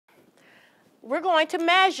we're going to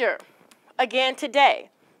measure again today.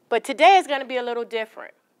 But today is going to be a little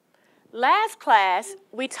different. Last class,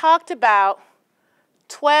 we talked about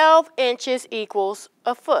 12 inches equals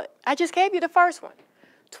a foot. I just gave you the first one.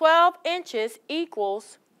 12 inches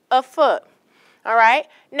equals a foot. All right?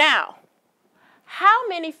 Now, how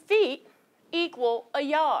many feet equal a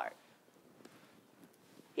yard?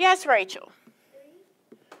 Yes, Rachel.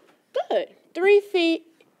 3. Good. 3 feet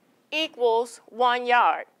equals 1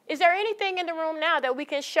 yard. Is there anything in the room now that we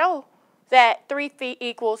can show that 3 feet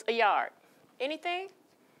equals a yard? Anything?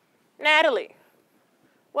 Natalie,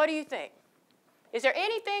 what do you think? Is there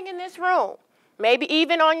anything in this room, maybe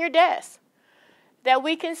even on your desk, that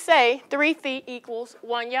we can say 3 feet equals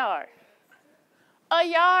 1 yard? A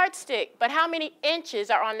yardstick. But how many inches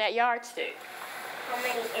are on that yardstick? How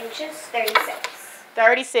many inches? 36.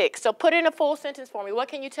 36. So put it in a full sentence for me. What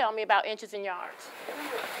can you tell me about inches and yards?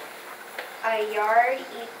 A yard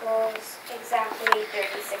equals exactly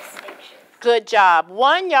 36 inches. Good job.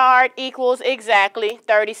 1 yard equals exactly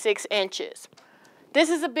 36 inches. This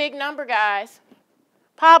is a big number, guys.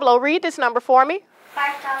 Pablo, read this number for me.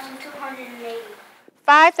 5,280.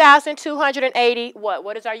 5,280, what?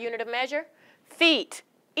 What is our unit of measure? Feet.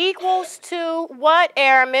 Equals to what,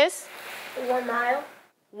 Aramis? 1 mile.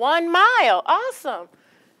 1 mile. Awesome.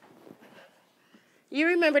 You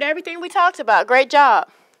remembered everything we talked about. Great job.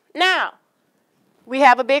 Now, we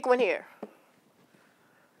have a big one here.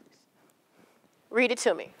 Read it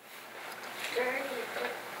to me. 3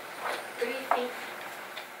 feet.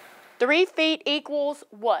 3 feet equals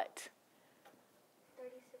what?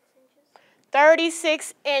 36 inches.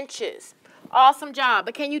 36 inches. Awesome job.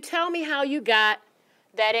 But can you tell me how you got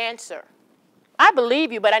that answer? I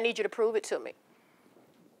believe you, but I need you to prove it to me.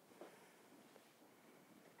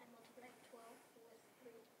 I multiplied 12 with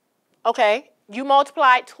 3. Okay. You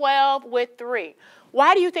multiplied 12 with 3.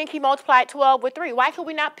 Why do you think he multiplied 12 with 3? Why could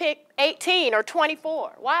we not pick 18 or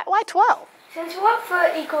 24? Why 12? Since 1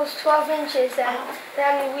 foot equals 12 inches,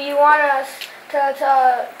 then we want us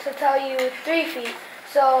to tell you 3 feet.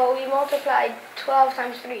 So we multiplied 12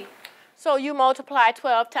 times 3. So you multiply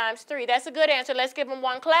 12 times 3. That's a good answer. Let's give him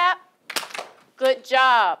one clap. Good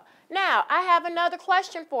job. Now, I have another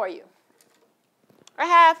question for you. I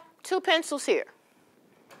have 2 pencils here.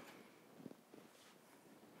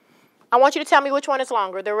 I want you to tell me which one is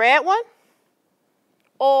longer, the red one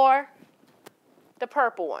or the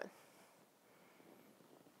purple one.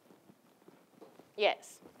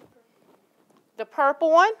 Yes. The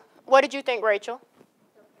purple one? What did you think, Rachel?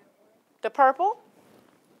 The purple?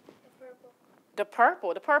 The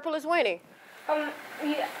purple. The purple is winning. To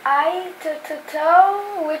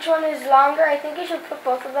tell which one is longer, I think you should put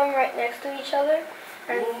both of them right next to each other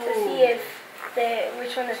and to see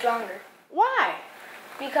which one is longer. Why?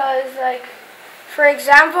 Because, like, for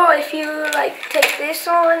example, if you like take this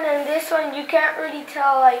one and this one, you can't really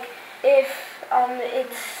tell like if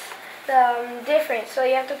it's different. So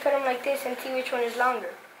you have to put them like this and see which one is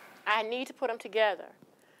longer. I need to put them together.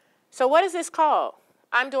 So what is this called?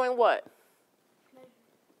 I'm doing what?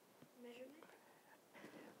 Measurement.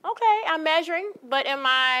 Okay, I'm measuring, but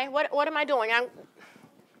what am I doing?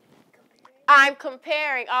 I'm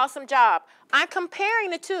comparing. Awesome job. I'm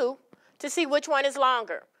comparing the two to see which one is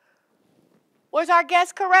longer. Was our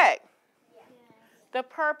guess correct? Yes. The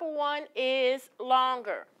purple one is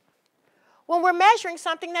longer. When we're measuring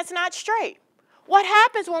something that's not straight, what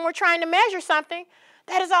happens when we're trying to measure something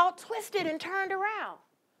that is all twisted and turned around?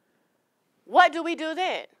 What do we do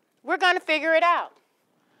then? We're going to figure it out.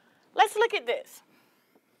 Let's look at this.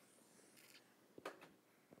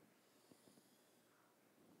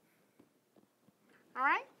 All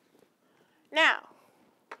right? Now,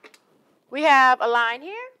 we have a line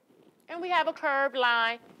here, and we have a curved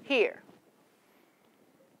line here.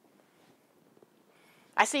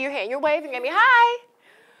 I see your hand. You're waving at me. Hi.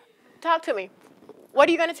 Talk to me. What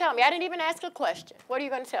are you going to tell me? I didn't even ask a question. What are you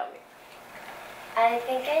going to tell me? I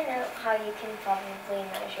think I know how you can probably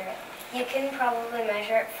measure it. You can probably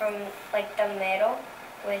measure it from like the middle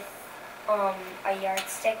with a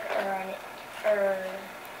yardstick or a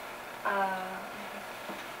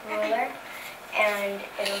ruler, and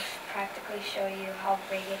it'll practically show you how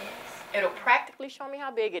big it is. It'll practically show me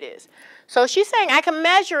how big it is. So she's saying I can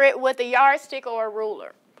measure it with a yardstick or a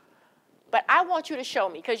ruler. But I want you to show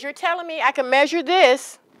me, because you're telling me I can measure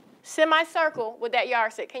this semicircle with that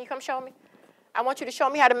yardstick. Can you come show me? I want you to show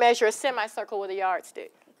me how to measure a semicircle with a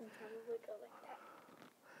yardstick. You can probably go like that.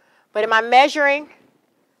 But am I measuring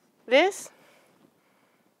this?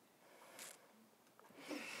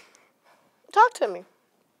 Talk to me.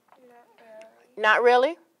 Not really. Not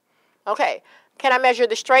really? Okay. Can I measure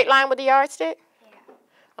the straight line with the yardstick? Yeah.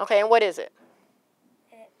 Okay, and what is it?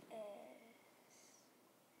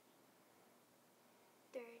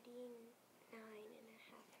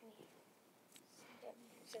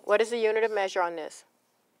 What is the unit of measure on this?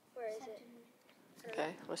 Where is it?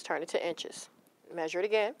 Okay, let's turn it to inches. Measure it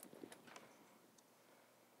again.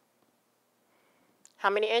 How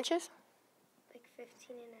many inches? Like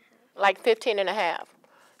 15 and a half. Like 15 and a half.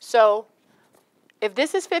 So if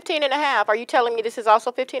this is 15 and a half, are you telling me this is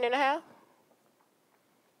also 15 and a half?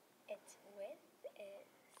 Its width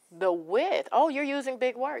is... The width. Oh, you're using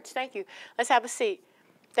big words. Thank you. Let's have a seat.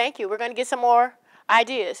 Thank you. We're going to get some more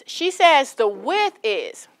ideas. She says the width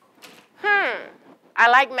is. I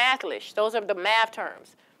like mathlish. Those are the math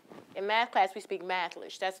terms. In math class, we speak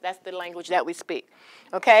mathlish. That's the language that we speak.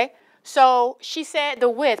 Okay? So she said the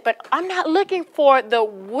width, but I'm not looking for the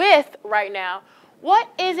width right now. What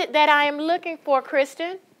is it that I am looking for,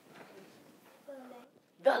 Kristen?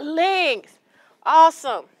 The length.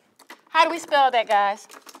 Awesome. How do we spell that, guys?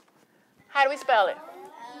 How do we spell it?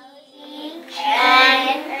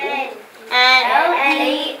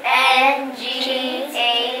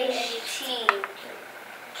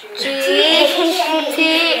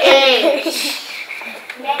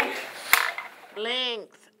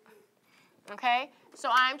 Length. Okay? So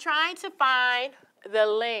I'm trying to find the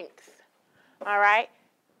length. All right?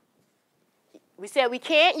 We said we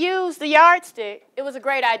can't use the yardstick. It was a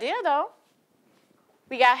great idea, though.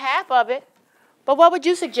 We got half of it. But what would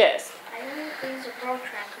you suggest? I think we use a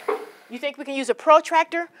protractor. You think we can use a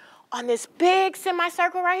protractor on this big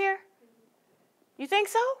semicircle right here? You think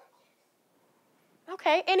so?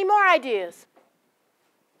 Okay. Any more ideas?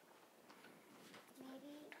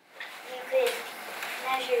 Maybe you could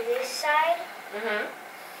measure this side,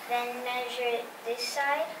 then measure this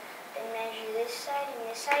side, then measure this side and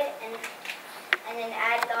this side, and then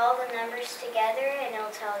add all the numbers together, and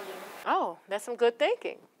it'll tell you. Oh, that's some good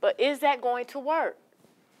thinking. But is that going to work?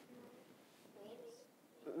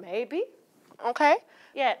 Maybe. Okay.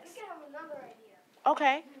 Yes. We can have another idea.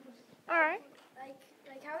 Okay. All right.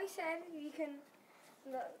 Like how he said, we can.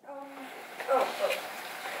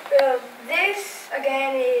 This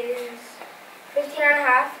again is 15 and a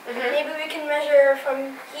half. Maybe we can measure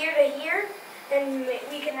from here to here, and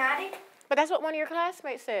we can add it. But that's what one of your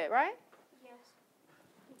classmates said, right? Yes.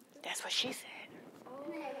 That's what she said. Oh.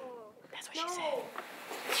 That's what she said.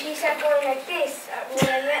 She said going like this. What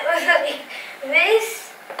I meant was like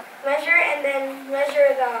this, measure, and then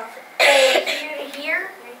measure the here to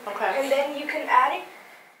here. Okay. And then you can add it.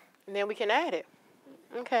 And then we can add it.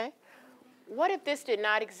 Okay. What if this did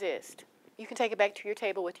not exist? You can take it back to your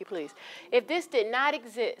table with you, please. If this did not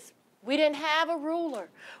exist, we didn't have a ruler.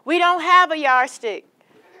 We don't have a yardstick.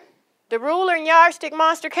 The ruler and yardstick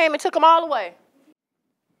monster came and took them all away.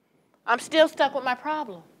 I'm still stuck with my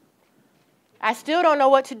problem. I still don't know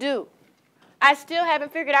what to do. I still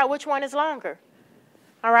haven't figured out which one is longer.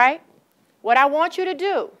 All right? What I want you to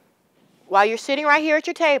do while you're sitting right here at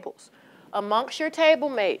your tables, amongst your table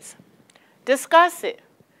mates, discuss it.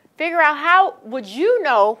 Figure out how would you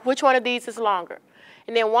know which one of these is longer.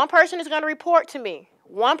 And then one person is going to report to me.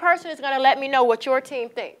 One person is going to let me know what your team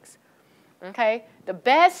thinks. Okay? The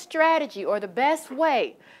best strategy or the best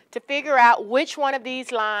way to figure out which one of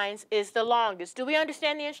these lines is the longest. Do we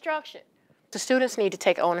understand the instruction? The students need to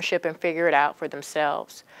take ownership and figure it out for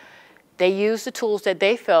themselves. They used the tools that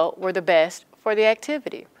they felt were the best for the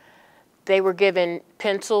activity. They were given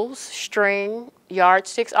pencils, string,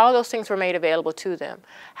 yardsticks, all those things were made available to them.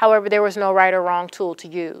 However, there was no right or wrong tool to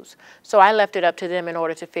use. So I left it up to them in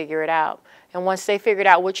order to figure it out. And once they figured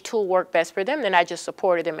out which tool worked best for them, then I just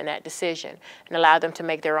supported them in that decision and allowed them to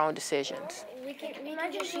make their own decisions. We can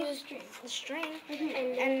just use the string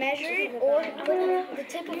and measure it, or put the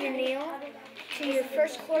tip of your nail to your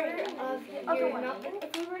first quarter of your knuckle.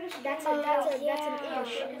 That's an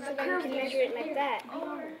inch, so then we can measure it like that.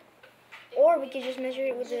 Or we could just measure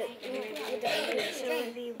it with the finger, so it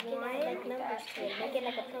would be 1, like numbers to it, make it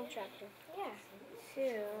like a protractor. Yeah.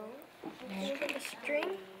 2, look at the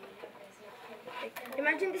string.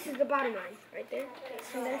 Imagine this is the bottom line, right there.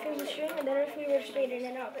 And then if it was a string, and then if we were straightening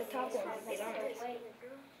it up, the top one would be longer.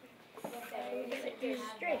 Use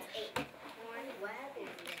a string.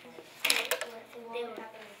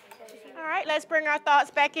 All right, let's bring our thoughts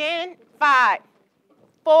back in. 5,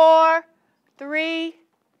 4, 3,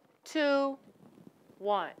 2,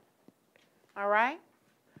 1. All right?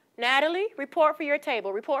 Natalie, report for your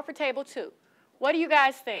table. Report for table 2. What do you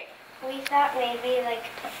guys think? We thought maybe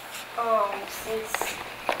since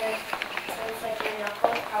your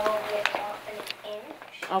knuckle is probably about an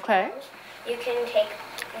inch. Okay. You can take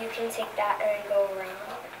that and go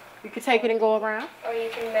around. You could take it and go around? Or you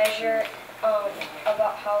can measure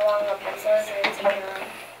about how long a pencil is and then take it around.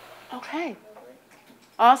 Okay.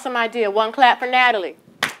 Awesome idea. One clap for Natalie.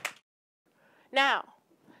 Now,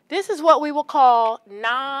 This is what we will call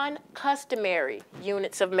non-customary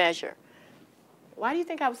units of measure. Why do you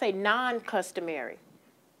think I would say non-customary?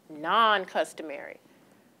 Non-customary.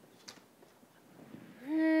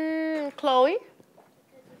 Chloe?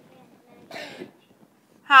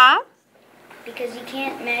 Huh? Because you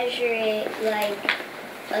can't measure it like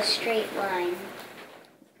a straight line.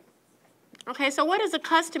 Okay, so what is a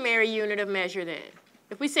customary unit of measure then?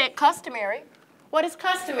 If we said customary, what is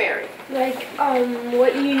customary? Like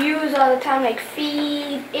what you use all the time, like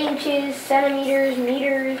feet, inches, centimeters,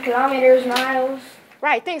 meters, kilometers, miles.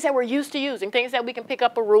 Right, things that we're used to using, things that we can pick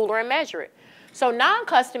up a ruler and measure it. So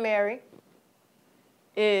non-customary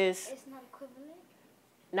is It's not equivalent?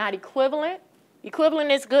 not equivalent.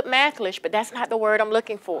 Equivalent is good mathlish, but that's not the word I'm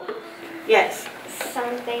looking for. Yes?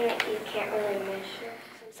 Something that you can't really measure.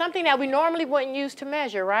 Something that we normally wouldn't use to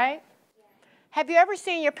measure, right? Have you ever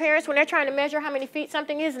seen your parents when they're trying to measure how many feet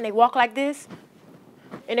something is and they walk like this?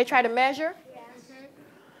 And they try to measure? Yes.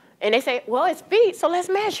 And they say, well, it's feet, so let's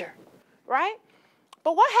measure, right?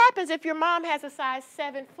 But what happens if your mom has a size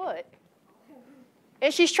 7 foot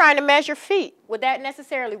and she's trying to measure feet? Would that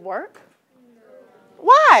necessarily work? No.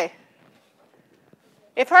 Why?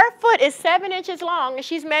 If her foot is 7 inches long and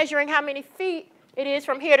she's measuring how many feet it is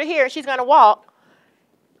from here to here and she's going to walk,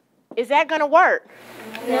 is that going to work?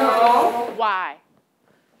 No. Why?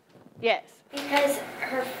 Yes. Because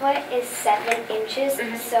her foot is 7 inches,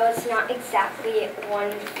 so it's not exactly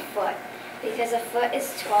 1 foot. Because a foot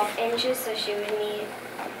is 12 inches, so she would need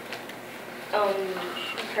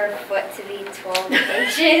her foot to be 12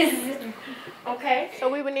 inches. Okay. So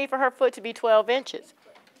we would need for her foot to be 12 inches.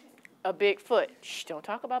 A big foot. Shh, don't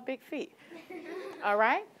talk about big feet. All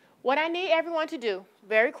right? What I need everyone to do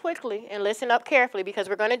very quickly, and listen up carefully because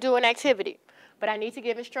we're going to do an activity, but I need to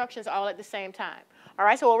give instructions all at the same time. All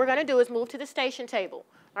right, so what we're going to do is move to the station table.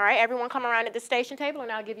 All right, everyone come around at the station table,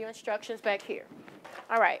 and I'll give you instructions back here.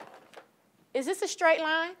 All right. Is this a straight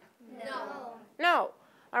line? No. No.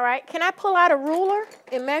 All right, can I pull out a ruler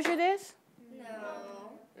and measure this? No.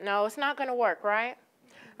 No, it's not going to work, right?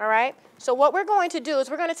 All right, so what we're going to do is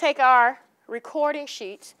we're going to take our recording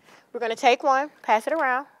sheets. We're going to take one, pass it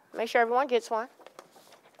around. Make sure everyone gets one.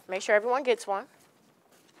 Make sure everyone gets one.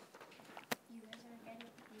 You guys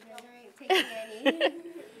aren't taking any.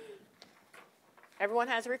 Everyone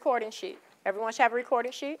has a recording sheet. Everyone should have a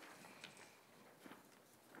recording sheet.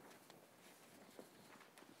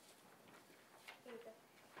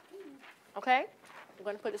 Okay? I'm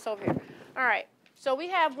going to put this over here. All right. So we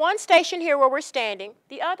have one station here where we're standing.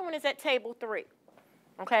 The other one is at table 3.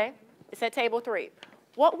 Okay? It's at table 3.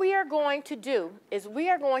 What we are going to do is we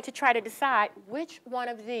are going to try to decide which one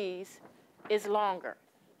of these is longer.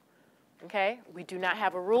 Okay? We do not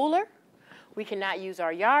have a ruler. We cannot use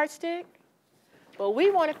our yardstick. But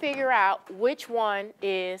we want to figure out which one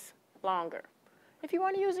is longer. If you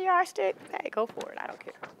want to use a yardstick, hey, go for it. I don't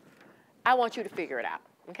care. I want you to figure it out.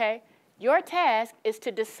 Okay? Your task is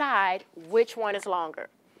to decide which one is longer.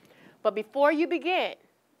 But before you begin,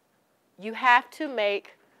 you have to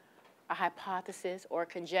make a hypothesis or a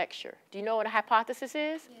conjecture. Do you know what a hypothesis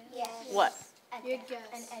is? Yes. What? Your guess.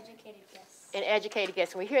 An educated guess. An educated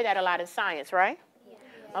guess. And we hear that a lot in science, right?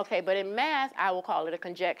 Yeah. Okay, but in math, I will call it a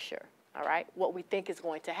conjecture, all right? What we think is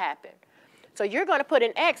going to happen. So you're going to put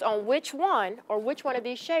an X on which one or which one of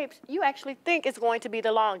these shapes you actually think is going to be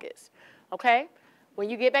the longest, okay? When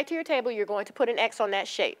you get back to your table, you're going to put an X on that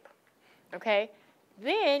shape, okay?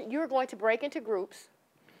 Then you're going to break into groups,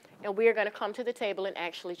 and we are going to come to the table and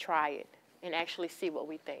actually try it and actually see what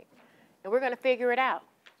we think. And we're going to figure it out,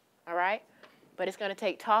 all right? But it's going to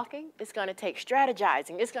take talking. It's going to take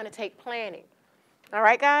strategizing. It's going to take planning. All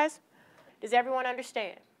right, guys? Does everyone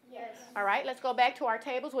understand? Yes. All right, let's go back to our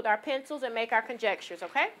tables with our pencils and make our conjectures,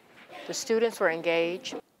 okay? The students were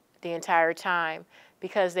engaged the entire time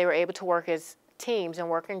because they were able to work as teams and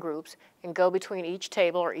work in groups and go between each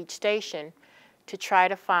table or each station to try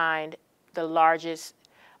to find the largest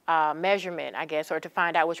measurement, I guess, or to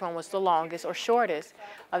find out which one was the longest or shortest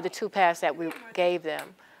of the 2 paths that we gave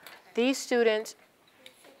them. These students,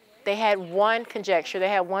 they had one conjecture, they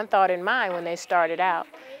had one thought in mind when they started out.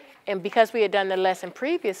 And because we had done the lesson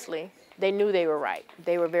previously, they knew they were right.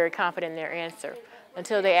 They were very confident in their answer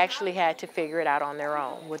until they actually had to figure it out on their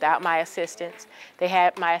own without my assistance. They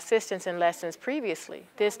had my assistance in lessons previously.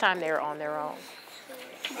 This time they were on their own.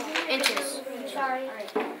 Inches. Sorry.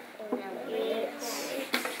 It's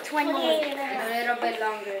 28 and a half. A little bit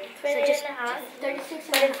longer. 28 and a half. 36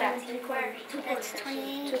 and a half. 3/4. That's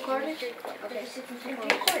 28. 2/4? 36 and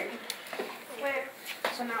 3/4. Where?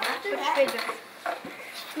 So now after that.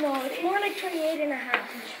 No, it's more like 28 and a half.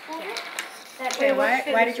 Okay,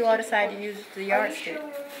 why did you all decide to use the yardstick?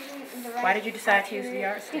 Why did you decide to use the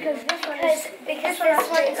yardstick? Because this one has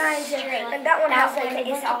straight lines and that one has like a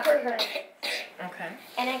bunch of curves. Okay.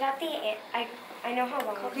 And I got I know how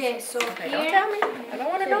long. Okay, so Okay, here, don't tell me. I don't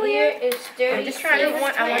want to know here yet. is 36. I'm just trying to I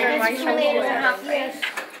wonder why you chose this. Yes.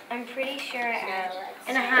 I'm pretty sure I added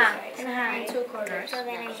And a half. And a half. And 2 quarters. So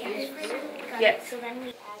then I guess. Yes. So then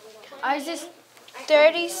we Ours is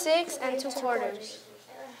 36 and 2 quarters.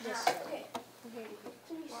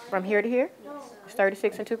 From here to here? It's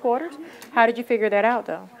 36 and 2/4? How did you figure that out,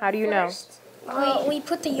 though? How do you know? We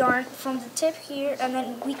put the yarn from the tip here, and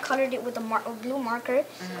then we colored it with a blue marker.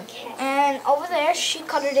 And over there, she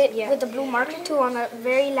colored it with the blue marker too on the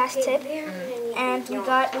very last tip. And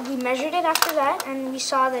we measured it after that, and we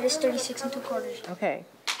saw that it's 36 and 2/4. Okay.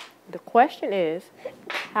 The question is,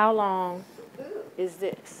 how long is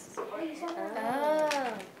this?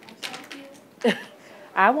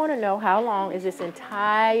 I want to know how long is this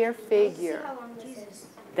entire figure.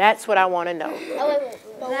 That's what I want to know.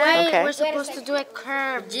 Okay. We're supposed to do it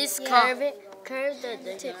curved. Just curve it. Curve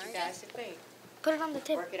the tip. Put it on the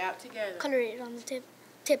tip. Work it out together. Color it on the tip.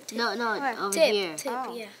 Tip. No, over tip. here. Tip.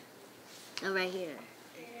 Yeah. No, right here.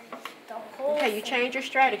 Okay, you changed your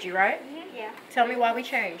strategy, right? Yeah. Tell me why we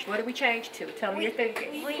changed. What did we change to? Tell me your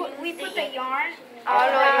thinking. We put the yarn All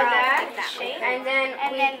around that. shape. And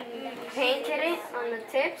then we painted it on the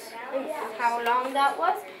tips, how long that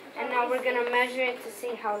was. And now we're gonna measure it to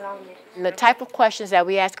see how long it is. And the type of questions that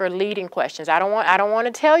we ask are leading questions. I don't want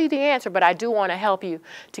to tell you the answer, but I do want to help you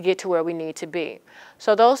to get to where we need to be.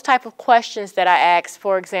 So those type of questions that I ask,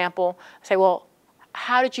 for example, say, well,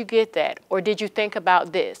 how did you get that? Or did you think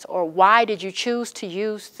about this? Or why did you choose to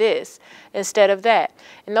use this instead of that?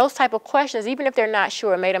 And those type of questions, even if they're not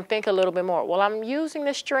sure, made them think a little bit more. Well, I'm using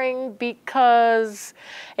the string because,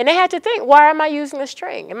 and they had to think, why am I using the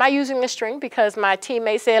string? Am I using the string because my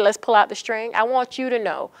teammate said, let's pull out the string? I want you to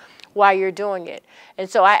know why you're doing it. And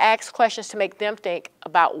so I ask questions to make them think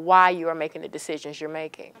about why you are making the decisions you're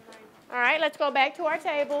making. All right, let's go back to our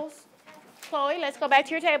tables. Chloe, let's go back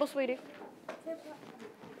to your table, sweetie.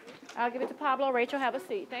 I'll give it to Pablo. Rachel, have a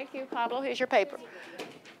seat. Thank you, Pablo. Here's your paper.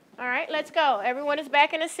 All right, let's go. Everyone is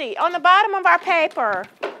back in the seat. On the bottom of our paper,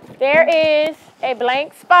 there is a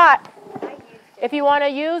blank spot. If you want to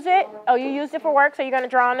use it, oh, you used it for work, so you're going to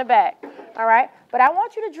draw on the back. All right, but I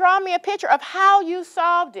want you to draw me a picture of how you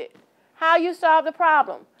solved it, how you solved the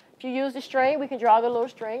problem. If you use the string, we can draw the little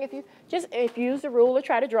string. If you use the ruler,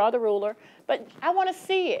 try to draw the ruler. But I want to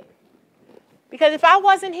see it. Because if I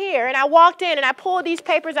wasn't here and I walked in and I pulled these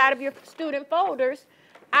papers out of your student folders,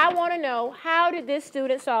 I want to know, how did this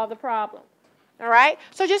student solve the problem? All right?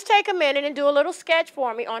 So just take a minute and do a little sketch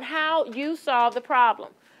for me on how you solved the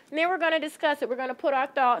problem. And then we're going to discuss it. We're going to put our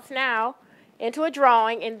thoughts now into a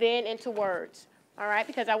drawing and then into words. All right?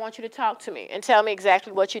 Because I want you to talk to me and tell me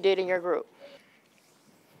exactly what you did in your group.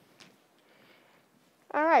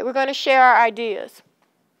 All right, we're going to share our ideas.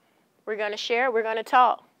 We're going to share, we're going to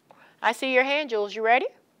talk. I see your hand, Jules. You ready?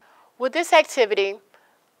 With this activity,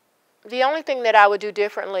 the only thing that I would do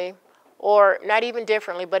differently, or not even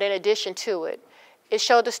differently, but in addition to it, is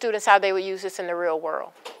show the students how they would use this in the real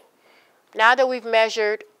world. Now that we've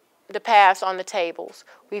measured the paths on the tables,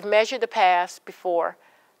 we've measured the paths before,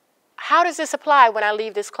 how does this apply when I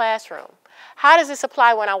leave this classroom? How does this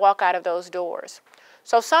apply when I walk out of those doors?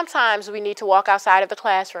 So sometimes we need to walk outside of the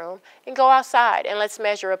classroom and go outside and let's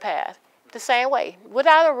measure a path. The same way,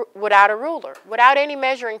 without a ruler, without any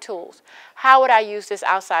measuring tools, how would I use this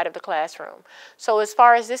outside of the classroom? So as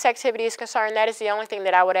far as this activity is concerned, that is the only thing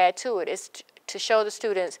that I would add to it, is to show the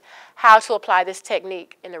students how to apply this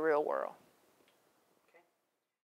technique in the real world.